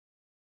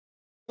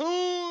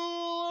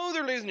Hello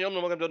there, ladies and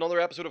gentlemen. Welcome to another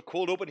episode of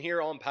Cold Open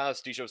here on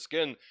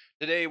Pasticheofskin.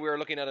 Today we are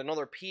looking at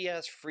another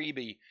PS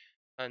freebie,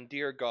 and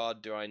dear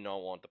God, do I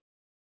not want to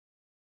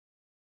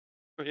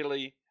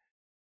really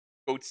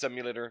Goat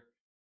Simulator.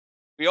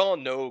 We all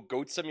know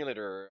Goat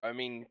Simulator. I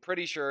mean,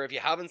 pretty sure if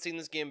you haven't seen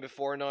this game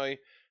before now,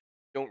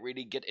 don't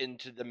really get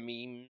into the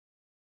meme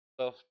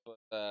stuff.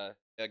 But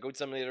yeah, Goat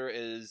Simulator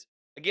is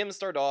a game that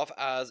started off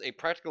as a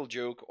practical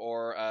joke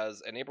or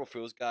as an April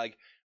Fool's gag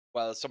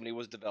while somebody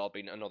was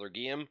developing another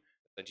game.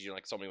 Essentially,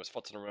 like somebody was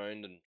futzing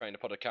around and trying to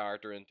put a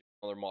character into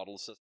another model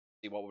system,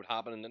 see what would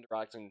happen and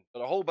interacting,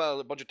 but a whole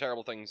bunch of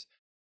terrible things,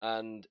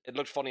 and it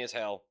looked funny as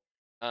hell.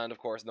 And of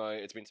course, now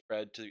it's been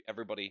spread to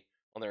everybody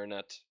on the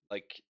internet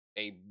like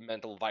a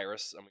mental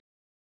virus. I mean,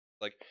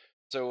 like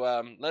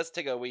let's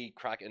take a wee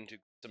crack into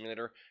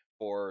Simulator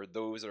for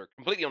those that are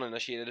completely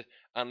uninitiated,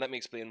 and let me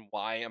explain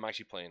why I'm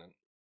actually playing it.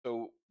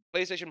 So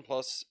PlayStation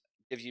Plus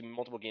gives you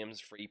multiple games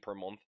free per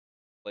month,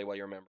 play while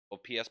you're a member of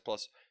PS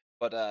Plus.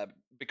 But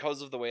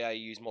because of the way I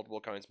use multiple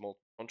accounts,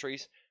 multiple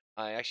countries,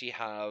 I actually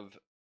have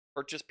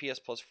purchased PS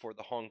Plus for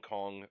the Hong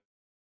Kong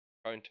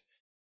account,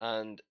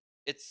 and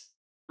it's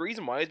the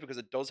reason why is because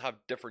it does have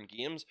different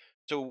games.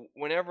 So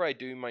whenever I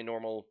do my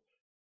normal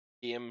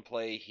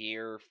gameplay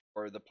here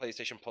for the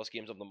PlayStation Plus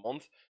games of the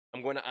month,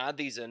 I'm going to add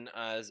these in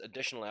as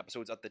additional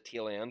episodes at the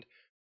tail end,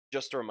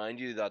 just to remind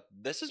you that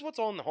this is what's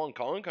on the Hong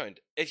Kong account.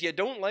 If you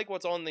don't like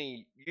what's on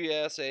the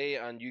USA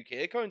and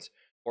UK accounts,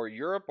 or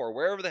Europe, or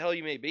wherever the hell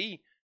you may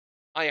be,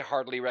 I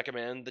heartily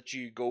recommend that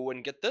you go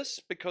and get this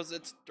because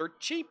it's dirt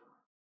cheap.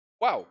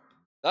 Wow,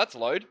 that's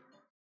loud.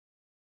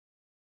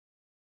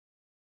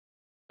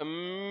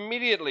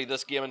 Immediately,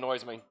 this game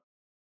annoys me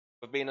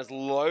with being as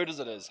loud as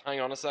it is. Hang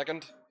on a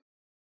second.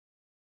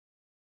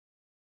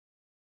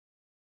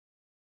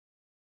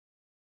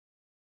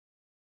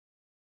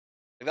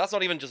 Like, that's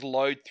not even just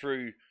loud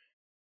through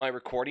my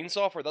recording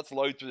software, that's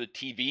loud through the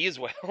TV as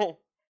well.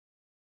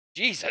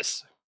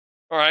 Jesus.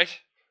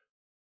 Alright.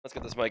 Let's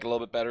get this mic a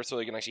little bit better so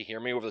they can actually hear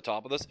me over the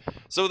top of this.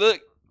 So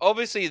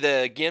obviously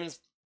the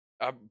game's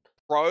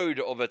proud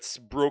of its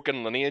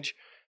broken lineage.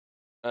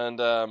 And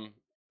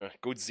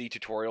Goat Z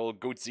tutorial,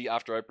 Goat Z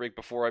after Outbreak,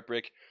 before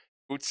Outbreak,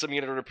 Goat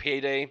Simulator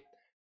Payday,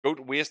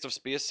 Goat Waste of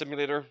Space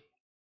Simulator,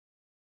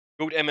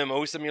 Goat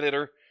MMO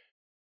Simulator,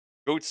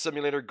 Goat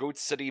Simulator, Goat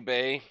City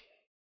Bay.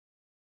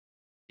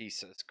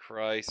 Jesus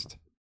Christ.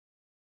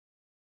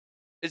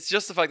 It's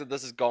just the fact that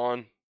this is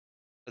gone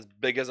as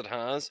big as it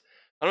has.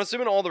 I'm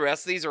assuming all the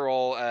rest of these are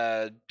all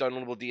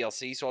downloadable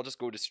DLC, so I'll just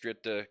go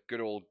straight to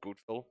good old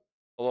Goatville.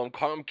 Although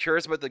I'm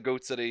curious about the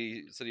Goat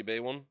City Bay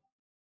one.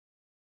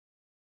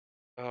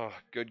 Oh,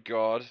 good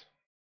God.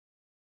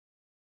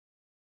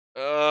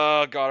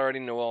 Oh God, I already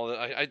know all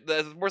that.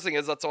 The worst thing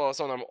is that's all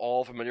something I'm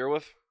all familiar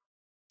with.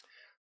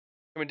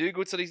 Can we do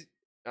Goat City?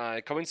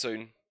 Coming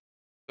soon.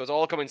 So it's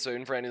all coming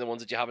soon for any of the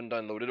ones that you haven't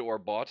downloaded or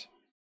bought.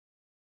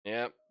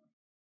 Yep.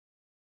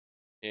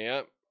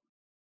 Yep.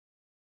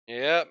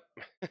 Yep.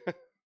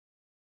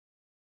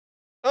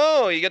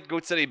 Oh, you get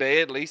Goat City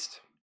Bay at least.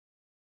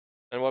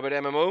 And what about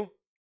MMO?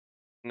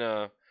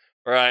 No.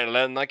 Alright,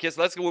 in that case,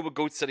 let's go with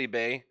Goat City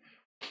Bay.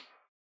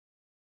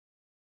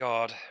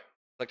 God.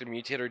 Like the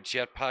Mutator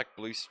Jetpack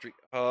Blue Streak.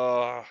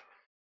 Oh.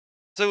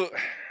 So,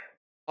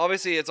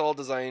 obviously, it's all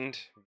designed.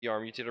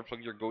 VR Mutator, plug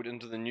your goat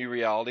into the new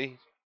reality.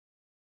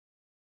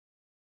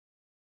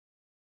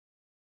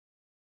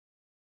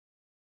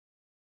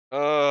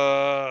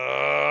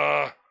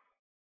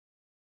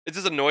 It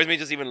just annoys me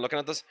just even looking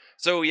at this.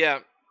 So, yeah.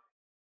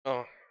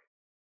 Oh.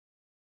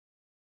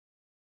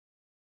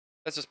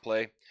 Let's just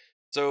play.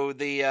 So,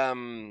 the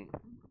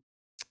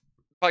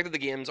fact that the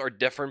games are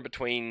different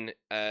between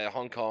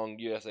Hong Kong,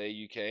 USA,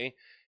 UK,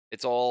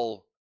 it's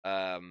all,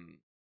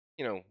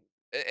 you know,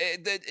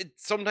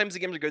 sometimes the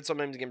games are good,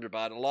 sometimes the games are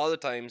bad. A lot of the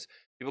times,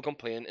 people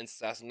complain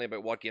incessantly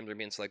about what games are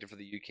being selected for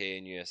the UK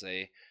and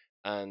USA,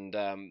 and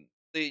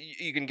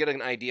you can get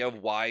an idea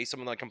of why some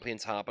of that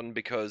complaints happen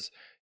because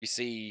you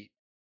see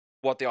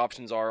what the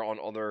options are on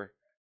other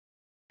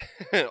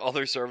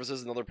other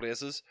services and other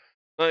places.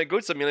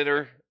 Goat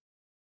Simulator,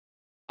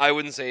 I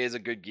wouldn't say is a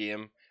good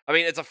game. I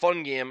mean, it's a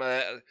fun game.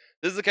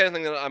 This is the kind of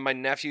thing that my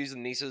nephews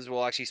and nieces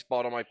will actually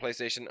spot on my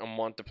PlayStation and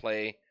want to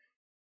play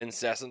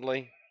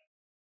incessantly,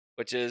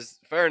 which is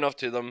fair enough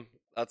to them.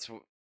 That's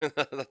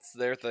that's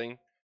their thing.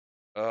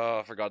 Oh,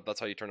 I forgot that's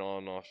how you turn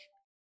on and off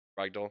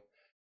Ragdoll.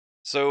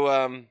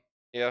 So,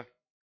 yeah.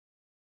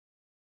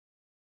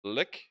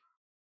 Lick.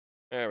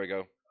 There we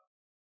go.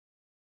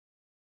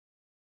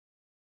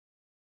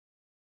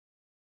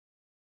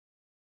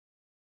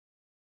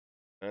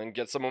 And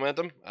get some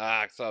momentum.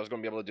 Ah, so I was going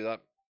to be able to do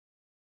that.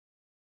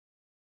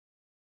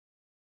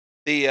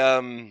 The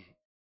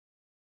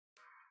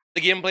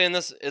gameplay in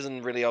this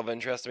isn't really of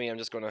interest to me. I'm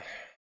just going to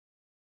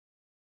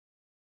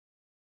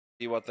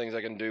see what things I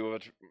can do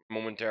with it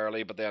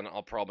momentarily, but then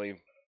I'll probably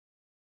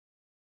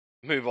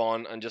move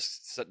on and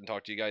just sit and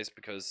talk to you guys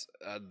because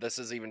this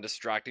is even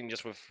distracting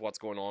just with what's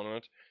going on in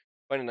it.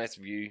 Find a nice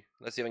view.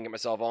 Let's see if I can get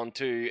myself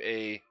onto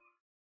a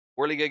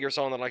whirligig or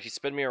something that'll actually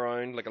spin me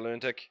around like a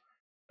lunatic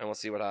and we'll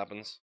see what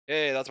happens.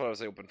 Hey, that's what I was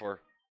hoping for.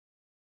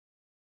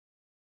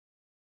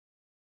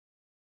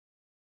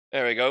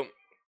 There we go.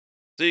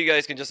 So you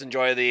guys can just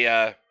enjoy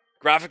the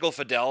graphical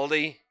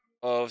fidelity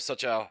of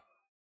such a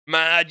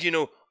mad,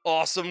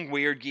 awesome,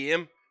 weird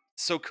game.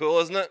 So cool,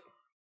 isn't it?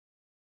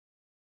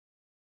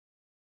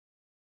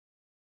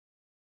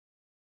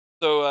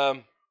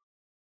 So,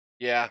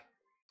 yeah.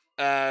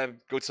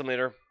 Goat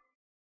Simulator.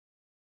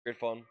 Great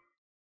fun.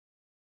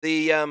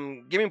 The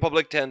gaming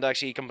public tend to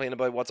actually complain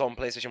about what's on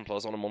PlayStation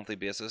Plus on a monthly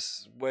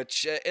basis,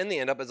 which in the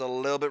end up is a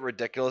little bit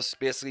ridiculous,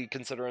 basically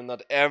considering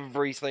that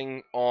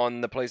everything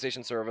on the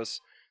PlayStation service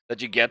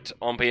that you get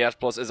on PS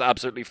Plus is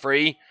absolutely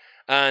free,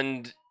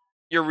 and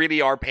you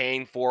really are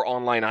paying for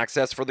online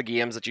access for the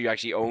games that you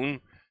actually own,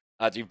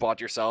 that you've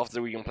bought yourself,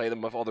 so you can play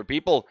them with other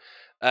people.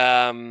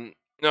 Now,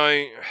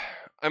 I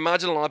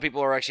imagine a lot of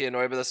people are actually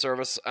annoyed with this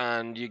service,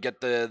 and you get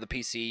the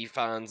PC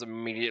fans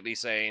immediately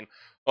saying,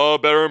 "Oh,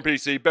 better on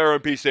PC, better on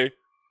PC."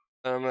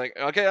 And I'm like,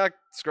 okay,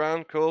 that's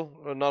grand, cool.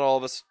 Not all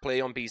of us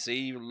play on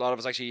PC. A lot of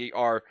us actually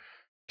are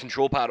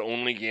control pad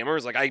only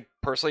gamers. Like I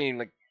personally,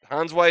 like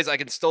hands wise, I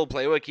can still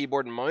play with a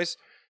keyboard and mouse,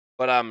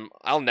 but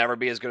I'll never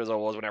be as good as I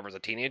was whenever I was a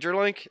teenager.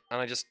 Like, and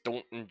I just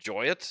don't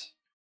enjoy it.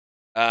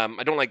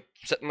 I don't like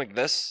sitting like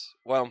this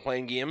while I'm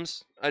playing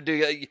games. I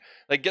do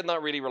like getting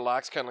that really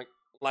relaxed kind of like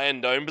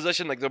lying down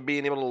position, like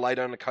being able to lie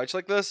down on the couch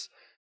like this.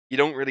 You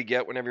don't really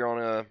get whenever you're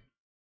on a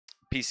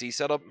PC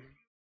setup.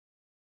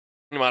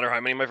 No matter how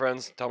many of my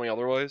friends tell me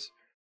otherwise.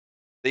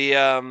 The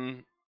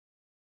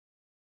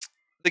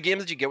the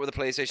games that you get with the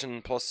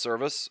PlayStation Plus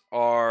service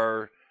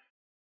are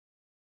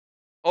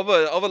of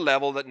a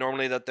level that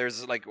normally that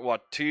there's like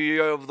what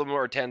two of them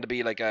or tend to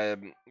be like a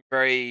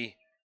very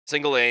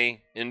single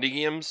A indie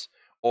games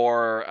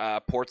or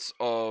ports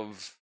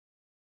of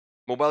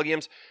mobile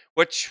games,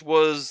 which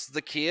was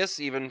the case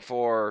even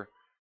for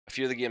a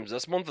few of the games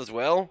this month as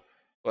well.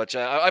 Which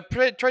I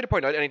try to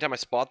point out anytime I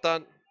spot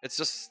that. It's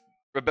just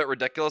a bit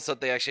ridiculous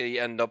that they actually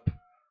end up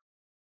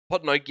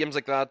putting out games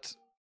like that,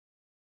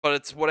 but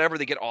it's whatever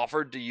they get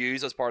offered to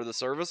use as part of the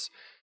service.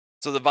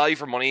 So the value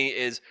for money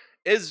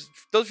does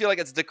feel like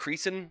it's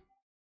decreasing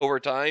over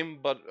time,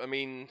 but I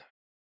mean,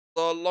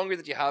 the longer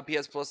that you have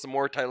PS Plus, the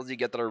more titles you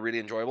get that are really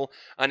enjoyable.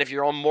 And if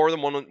you're on more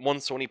than one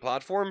Sony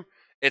platform,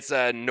 it's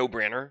a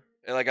no-brainer.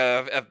 Like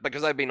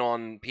because I've been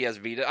on PS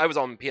Vita, I was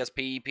on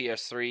PSP,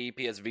 PS3,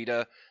 PS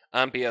Vita,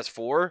 and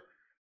PS4.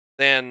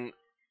 Then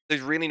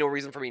there's really no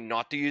reason for me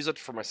not to use it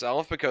for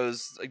myself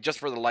because just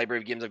for the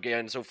library of games I've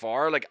gotten so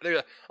far, like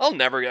I'll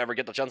never ever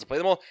get the chance to play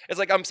them all. It's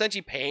like I'm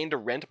essentially paying to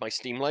rent my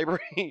Steam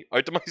library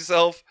out to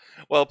myself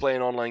while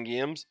playing online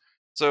games.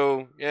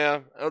 So yeah,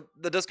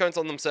 the discounts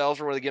on themselves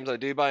for one of the games I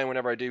do buy and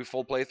whenever I do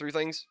full playthrough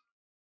things,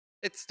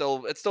 it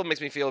still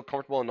makes me feel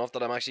comfortable enough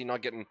that I'm actually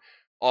not getting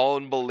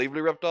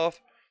unbelievably ripped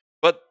off.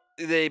 But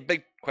the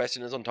big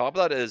question is on top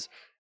of that is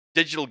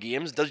digital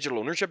games, digital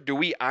ownership. Do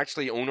we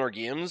actually own our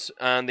games?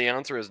 And the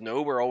answer is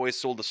no. We're always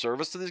sold a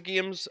service to these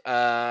games.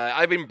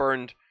 I've been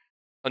burned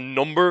a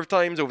number of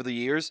times over the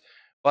years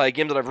by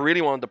games that I've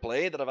really wanted to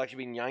play that I've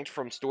actually been yanked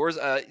from stores.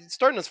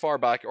 Starting as far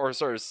back, or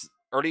sorry, as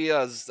early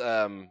as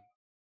Xbox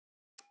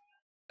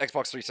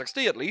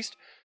 360 at least,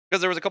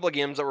 because there was a couple of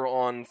games that were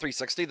on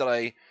 360 that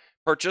I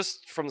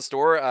purchased from the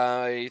store.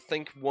 I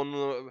think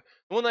the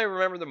one I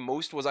remember the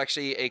most was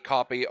actually a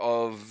copy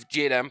of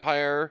Jade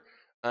Empire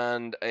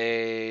and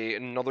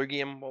another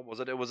game. What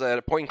was it? It was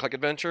a point and click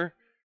adventure.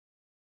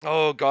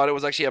 Oh god, it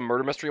was actually a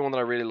murder mystery one that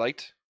I really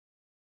liked.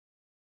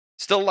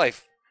 Still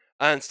Life.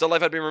 And Still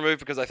Life had been removed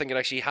because I think it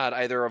actually had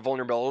either a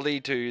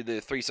vulnerability to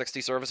the 360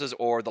 services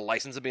or the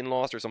license had been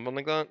lost or something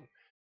like that.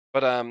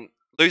 But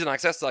losing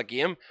access to that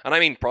game, and I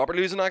mean proper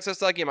losing access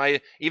to that game,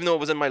 even though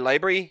it was in my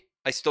library,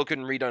 I still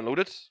couldn't re-download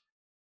it.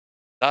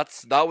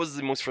 That was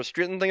the most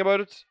frustrating thing about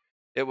it.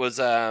 It was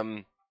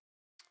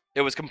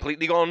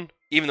completely gone,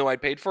 even though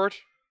I'd paid for it,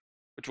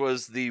 which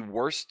was the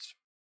worst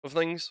of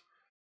things.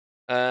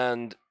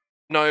 And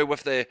now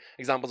with the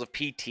examples of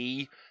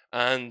PT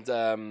and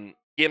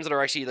games that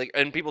are actually like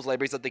in people's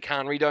libraries that they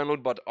can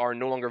re-download but are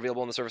no longer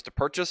available on the service to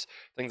purchase,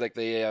 things like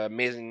the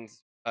Amazing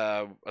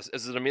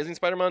is it Amazing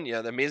Spider-Man?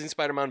 Yeah, the Amazing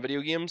Spider-Man video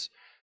games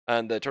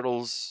and the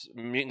Turtles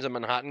Mutants in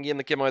Manhattan game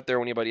that came out there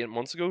only about 8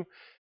 months ago.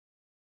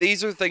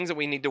 These are things that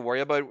we need to worry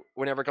about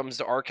whenever it comes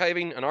to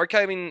archiving. And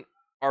archiving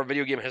our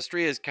video game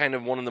history is kind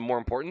of one of the more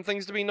important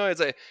things to me now.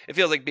 It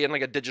feels like being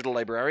like a digital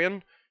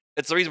librarian.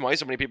 It's the reason why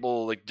so many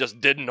people like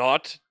just did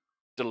not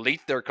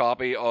delete their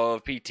copy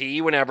of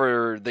PT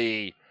whenever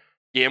the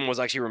game was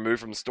actually removed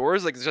from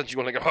stores. Like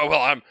essentially going like, oh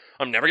well,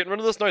 I'm never getting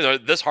rid of this now.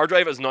 This hard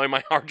drive is now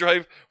my hard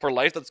drive for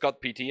life that's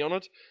got PT on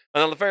it.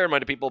 And then a fair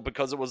amount of people,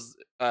 because it was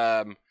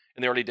in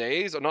the early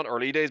days, or not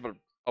early days, but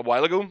a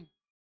while ago.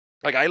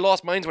 Like I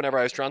lost mine whenever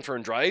I was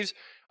transferring drives.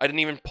 I didn't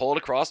even pull it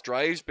across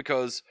drives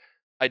because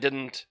I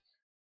didn't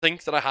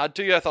think that I had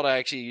to. I thought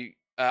I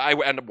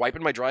ended up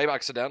wiping my drive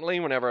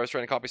accidentally whenever I was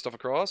trying to copy stuff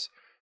across.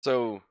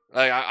 So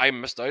I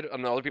missed out,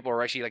 and other people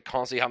are actually like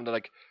constantly having to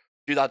like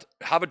do that.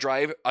 Have a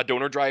drive, a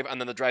donor drive, and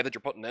then the drive that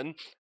you're putting in.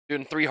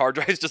 Doing 3 hard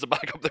drives just to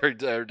back up their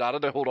data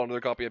to hold on to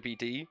their copy of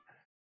PT.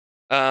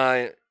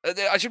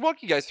 I should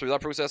walk you guys through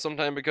that process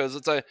sometime, because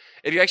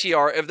if you actually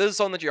are, if this is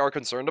something that you are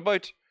concerned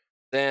about,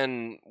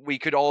 then we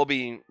could all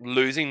be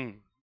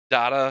losing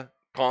data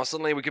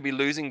constantly. We could be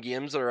losing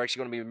games that are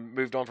actually going to be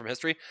moved on from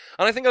history.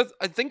 And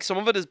I think some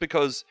of it is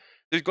because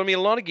there's going to be a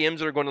lot of games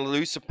that are going to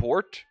lose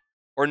support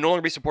or no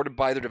longer be supported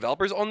by their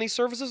developers on these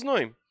services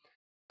now.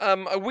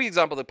 A wee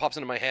example that pops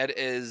into my head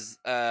is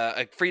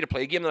a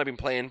free-to-play game that I've been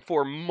playing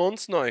for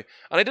months now, and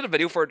I did a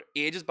video for it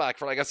ages back.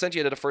 For like, I sent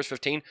you the first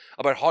 15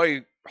 about how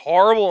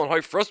horrible and how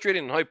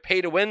frustrating and how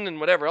pay-to-win and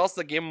whatever else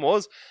the game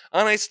was,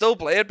 and I still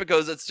play it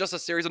because it's just a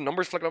series of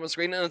numbers flicking up on the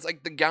screen, and it's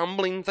like the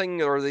gambling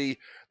thing or the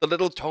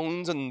little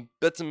tones and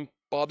bits and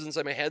bobs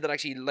inside my head that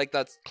actually, like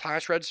that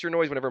clash register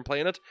noise whenever I'm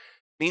playing it,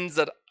 means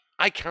that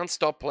I can't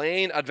stop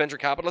playing Adventure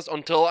Capitalist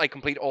until I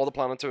complete all the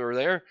planets that are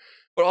there.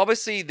 But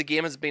obviously, the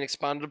game has been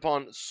expanded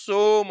upon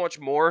so much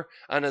more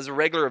and has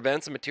regular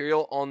events and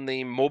material on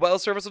the mobile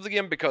service of the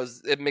game,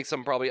 because it makes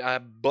them probably a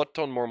butt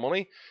ton more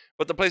money.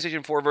 But the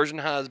PlayStation 4 version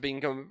has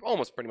been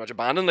almost pretty much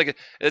abandoned. Like, it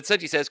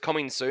essentially says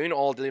coming soon,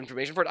 all the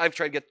information for it. I've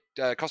tried to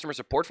get customer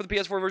support for the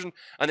PS4 version,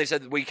 and they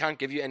said we can't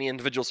give you any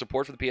individual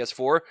support for the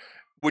PS4.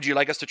 Would you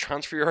like us to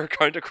transfer your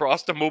account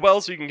across to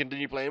mobile so you can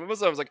continue playing with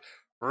us? I was like,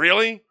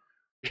 really?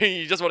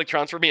 You just want to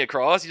transfer me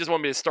across? You just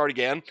want me to start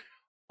again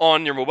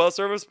on your mobile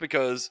service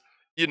because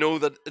you know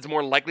that it's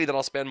more likely that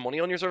I'll spend money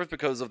on your service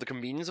because of the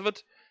convenience of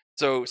it?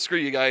 So screw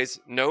you guys.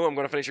 No, I'm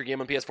going to finish your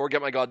game on PS4,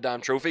 get my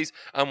goddamn trophies,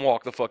 and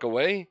walk the fuck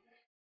away.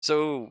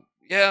 So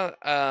yeah,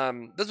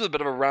 this was a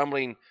bit of a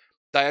rambling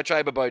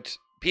diatribe about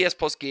PS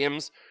Plus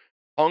games,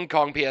 Hong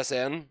Kong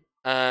PSN,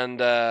 and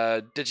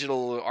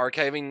digital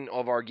archiving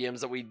of our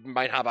games that we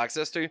might have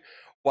access to,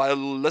 while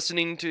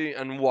listening to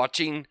and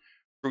watching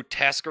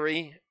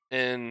grotesquerie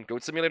in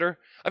Goat Simulator.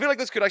 I feel like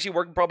this could actually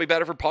work probably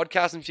better for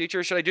podcasts in the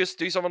future. Should I just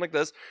do something like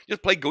this?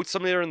 Just play Goat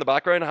Simulator in the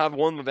background and have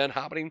one event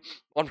happening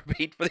on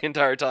repeat for the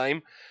entire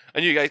time,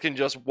 and you guys can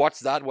just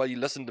watch that while you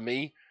listen to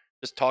me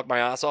just talk my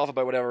ass off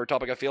about whatever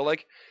topic I feel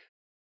like.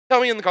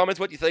 Tell me in the comments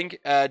what you think.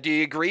 Do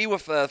you agree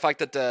with the fact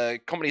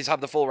that companies have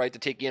the full right to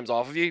take games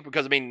off of you?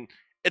 Because, I mean,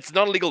 it's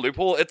not a legal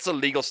loophole. It's a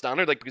legal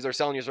standard, like, because they're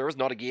selling your service,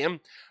 not a game.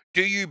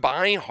 Do you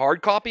buy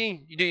hard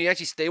copy? Do you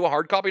actually stay with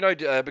hard copy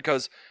now?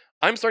 Because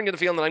I'm starting to get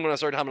the feeling that I'm going to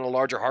start having a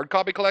larger hard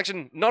copy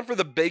collection. Not for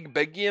the big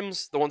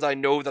games, the ones I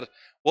know that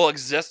will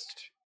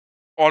exist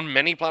on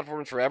many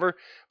platforms forever,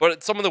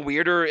 but some of the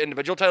weirder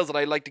individual titles that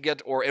I like to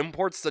get, or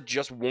imports that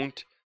just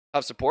won't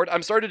have support.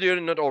 I'm starting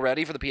doing it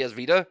already for the PS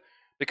Vita,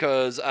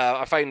 because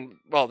I find,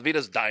 well, the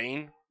Vita's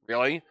dying,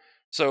 really.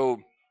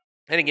 So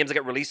any games that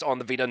get released on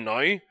the Vita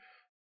now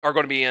are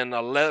going to be in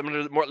a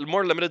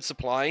more limited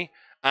supply,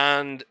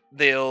 and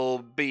they'll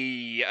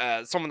be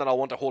something that I'll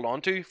want to hold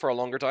on to for a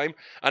longer time.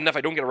 And if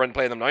I don't get around to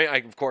playing them now, I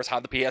of course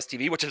have the PS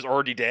TV, which is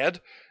already dead,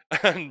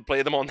 and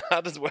play them on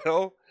that as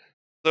well.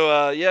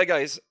 So yeah,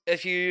 guys,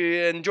 if you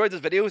enjoyed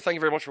this video, thank you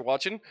very much for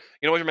watching.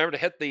 You know, remember to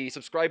hit the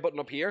subscribe button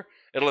up here.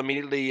 It'll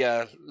immediately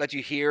let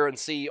you hear and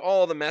see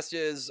all the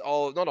messages,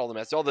 not all the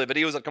messages, all the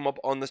videos that come up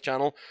on this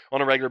channel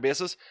on a regular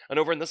basis. And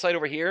over on this side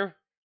over here,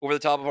 over the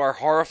top of our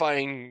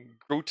horrifying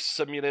Groot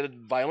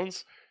simulated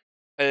violence,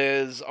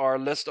 is our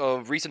list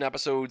of recent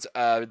episodes,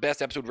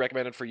 best episode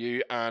recommended for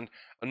you, and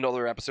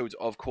another episodes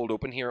of Cold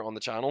Open here on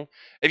the channel.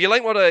 If you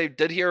like what I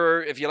did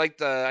here, if you like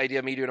the idea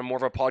of me doing a more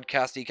of a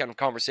podcasty kind of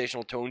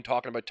conversational tone,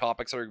 talking about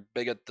topics that are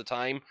big at the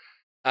time,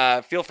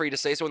 feel free to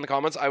say so in the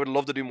comments. I would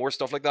love to do more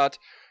stuff like that.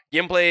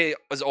 Gameplay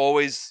is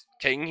always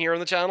king here on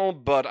the channel,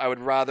 but I would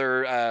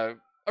rather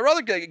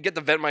get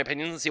to vent my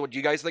opinions and see what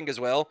you guys think as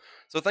well.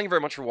 So thank you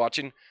very much for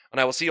watching, and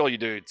I will see all you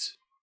dudes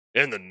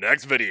in the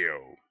next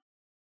video.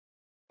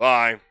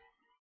 Bye.